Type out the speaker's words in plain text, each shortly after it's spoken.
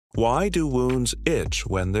Why do wounds itch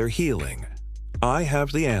when they're healing? I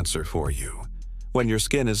have the answer for you. When your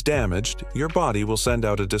skin is damaged, your body will send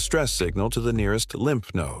out a distress signal to the nearest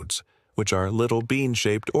lymph nodes, which are little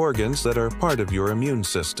bean-shaped organs that are part of your immune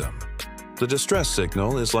system. The distress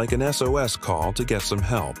signal is like an SOS call to get some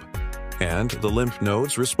help, and the lymph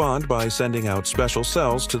nodes respond by sending out special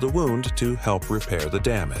cells to the wound to help repair the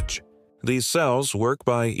damage. These cells work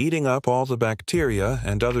by eating up all the bacteria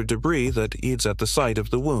and other debris that eats at the site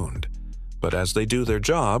of the wound. But as they do their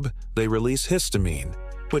job, they release histamine,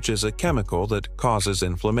 which is a chemical that causes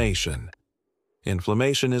inflammation.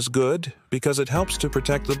 Inflammation is good because it helps to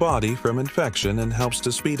protect the body from infection and helps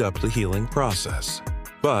to speed up the healing process.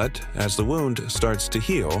 But as the wound starts to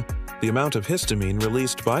heal, the amount of histamine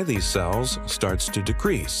released by these cells starts to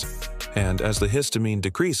decrease. And as the histamine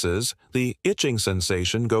decreases, the itching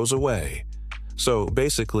sensation goes away. So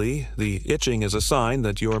basically, the itching is a sign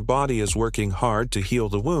that your body is working hard to heal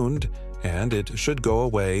the wound, and it should go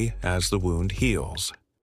away as the wound heals.